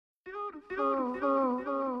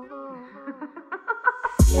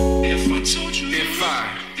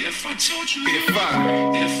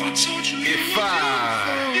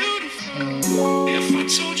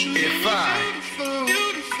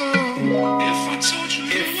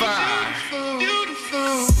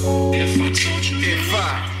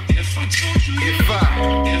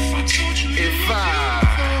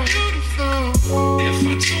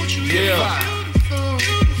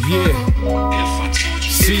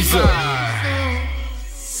Caesar.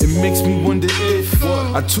 It makes me wonder if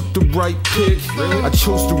I took the right pick. I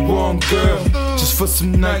chose the wrong girl just for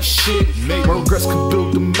some nice shit. My regrets could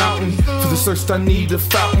build a mountain. For the thirst I need a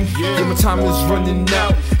fountain. Yeah, my time is running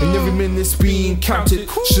out and every minute's being counted.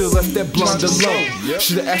 Should've left that blonde alone.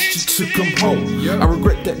 Should've asked you to come home. I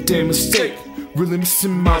regret that damn mistake. Really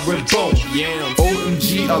missing my red bone.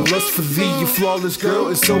 OMG, I lust for thee. You flawless girl,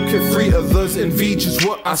 it's so carefree. Others envy just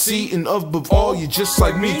what I see. And above all, you're just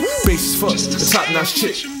like me. Base fuck, a top-notch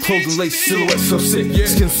chick. Clothes lace, silhouette so sick.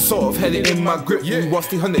 Skin soft, had it in my grip. We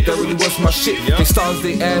watched 300, that really was my shit. They stars,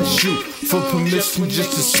 they asked you for permission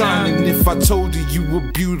just to sign. And if I told you you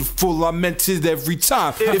were beautiful, I meant it every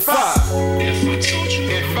time. If I told you, if I told you,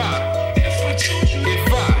 if I told you,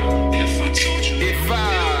 if I told you, if I told you, if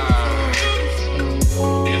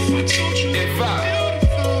I told you,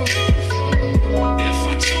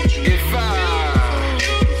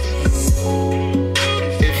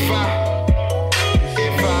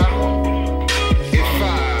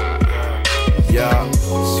 yeah,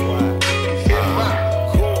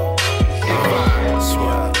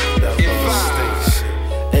 swag,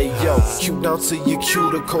 hey yo, cute down to your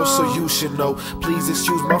cuticle, so you should know. Please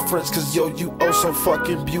excuse my French, cause yo, you oh so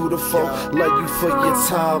fucking beautiful. Love you for your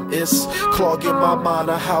time, it's clogging my mind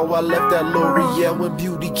of how I left that L'Oreal when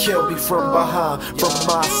beauty killed me from behind. From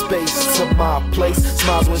my space to my place,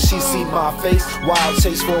 smiles when she see my face. Wild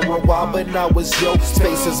chase for a while, but now it's your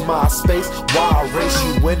space is my space. Wild race,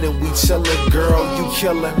 you winning, we chillin', girl, you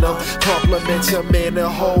killing them. Compliment your man, the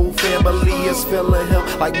whole family is feeling him,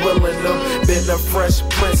 like willing them. Been a fresh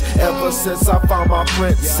prince ever since I found my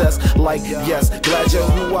princess. Like yes, glad you're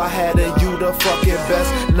who I had and you the fucking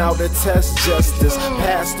best. Now the test justice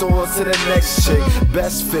passed on to the next chick.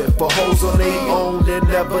 Best fit for hoes on their own and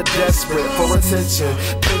never desperate for attention.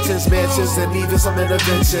 Pensions, mansions, and even some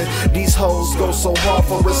intervention. These hoes go so hard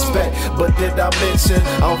for respect, but did I mention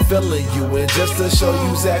I'm feeling you? And just to show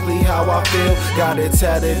you exactly how I feel, got it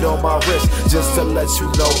tatted on my wrist just to let you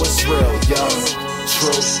know it's real, yo.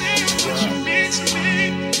 True.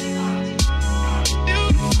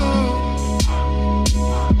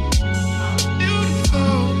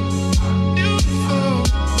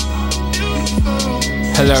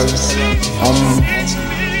 Hello,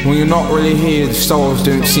 when you're not really here, the stars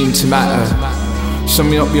don't seem to matter.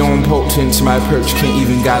 Summing up your important to my approach, can't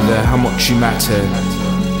even gather how much you matter.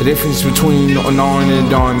 The difference between a 9 and a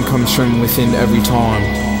dime comes from within every time.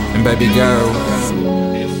 And baby girl,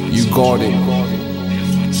 you got it.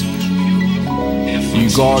 You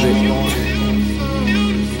got it.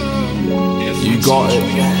 You got it.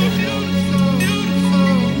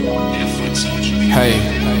 Hey,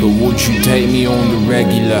 but would you take me on the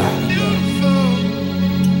regular?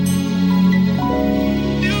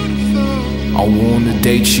 I wanna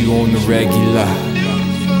date you on the regular.